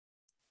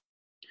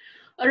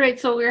All right,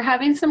 so we're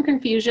having some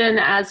confusion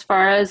as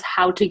far as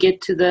how to get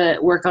to the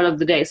workout of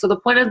the day. So the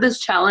point of this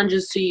challenge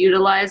is to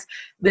utilize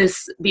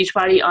this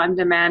Beachbody On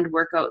Demand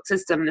workout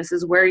system. This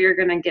is where you're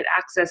going to get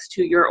access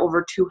to your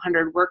over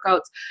 200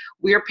 workouts.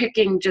 We're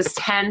picking just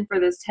 10 for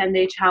this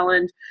 10-day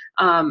challenge.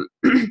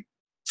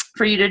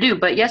 For you to do.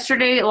 But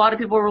yesterday, a lot of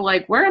people were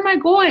like, where am I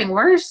going?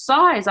 Where's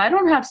size? I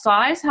don't have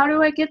size. How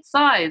do I get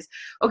size?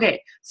 Okay,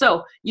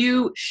 so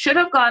you should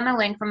have gotten a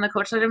link from the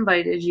coach that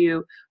invited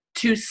you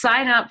to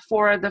sign up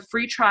for the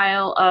free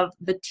trial of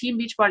the Team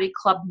Beachbody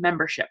Club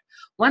membership.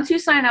 Once you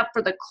sign up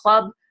for the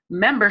club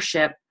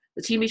membership,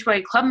 the Team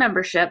Beachbody Club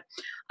membership,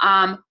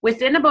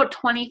 within about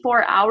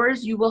 24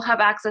 hours, you will have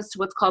access to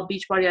what's called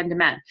Beachbody On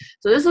Demand.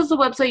 So this is the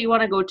website you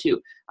want to go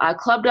to,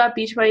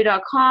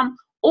 club.beachbody.com.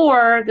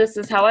 Or this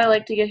is how I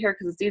like to get here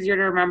because it's easier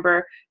to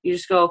remember. You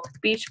just go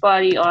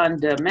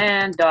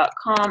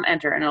beachbodyondemand.com,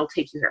 enter, and it'll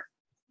take you here.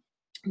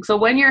 So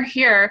when you're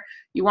here,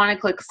 you want to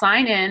click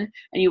sign in,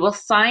 and you will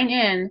sign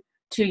in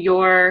to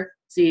your,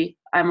 see,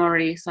 I'm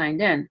already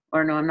signed in,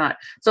 or no, I'm not.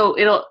 So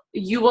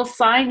you will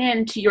sign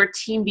in to your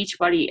Team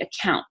Beachbody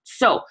account.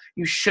 So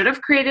you should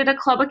have created a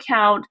club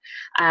account,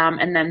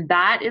 and then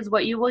that is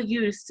what you will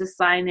use to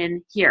sign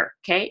in here,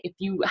 okay? If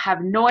you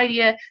have no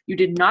idea, you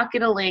did not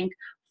get a link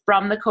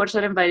from the coach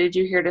that invited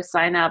you here to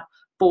sign up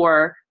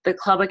for the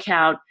club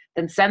account,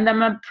 then send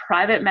them a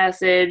private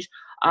message,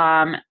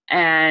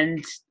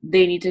 and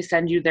they need to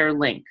send you their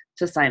link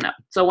to sign up.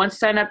 So once you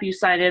sign up, you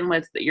sign in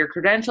with your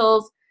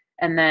credentials,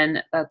 and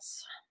then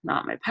that's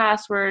not my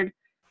password.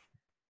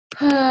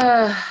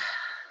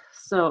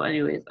 So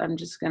anyways, I'm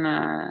just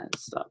gonna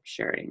stop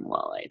sharing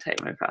while I type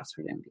my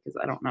password in because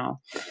I don't know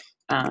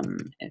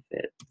if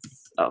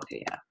it's,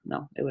 okay, yeah,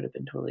 no, it would have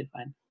been totally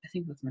fine. I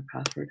think that's my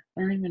password.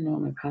 I don't even know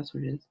what my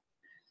password is.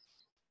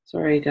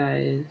 Sorry,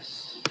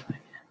 guys.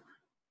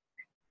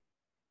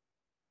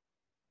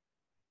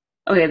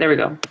 Okay, there we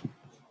go.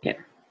 Okay,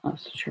 I'll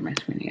share my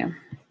screen again.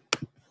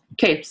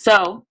 Okay,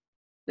 so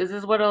this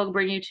is what it'll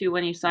bring you to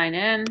when you sign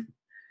in.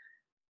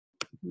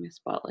 Let me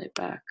spotlight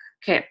back.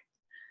 Okay,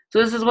 so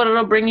this is what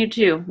it'll bring you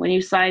to when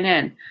you sign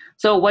in.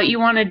 So what you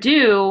want to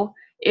do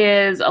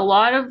is a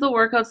lot of the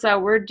workouts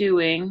that we're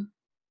doing,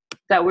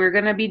 that we're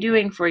going to be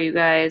doing for you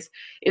guys,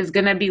 is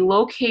going to be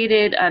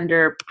located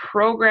under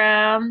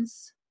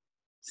programs,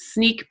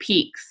 sneak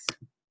peeks.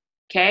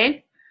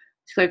 Okay,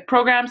 so click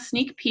programs,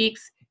 sneak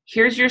peeks.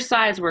 Here's your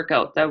size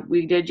workout that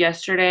we did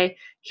yesterday.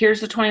 Here's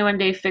the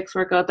 21-day fix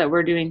workout that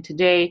we're doing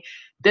today.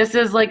 This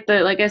is like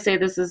I say,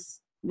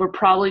 we're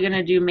probably going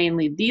to do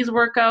mainly these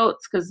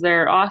workouts because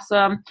they're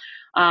awesome.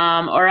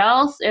 Or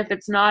else if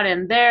it's not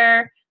in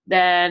there,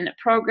 then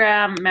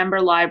program, member,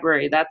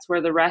 library. That's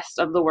where the rest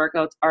of the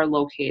workouts are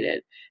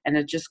located. And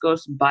it just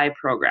goes by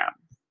program.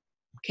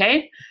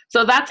 Okay,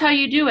 so that's how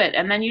you do it.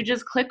 And then you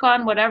just click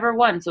on whatever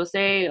one. So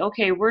say,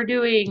 okay, we're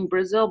doing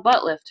Brazil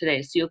butt lift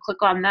today. So you'll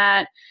click on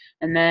that,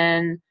 and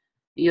then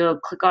you'll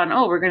click on,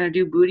 oh, we're going to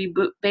do booty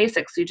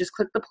basics. So you just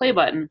click the play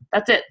button.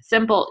 That's it.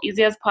 Simple,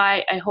 easy as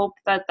pie. I hope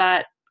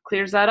that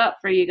clears that up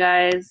for you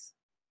guys.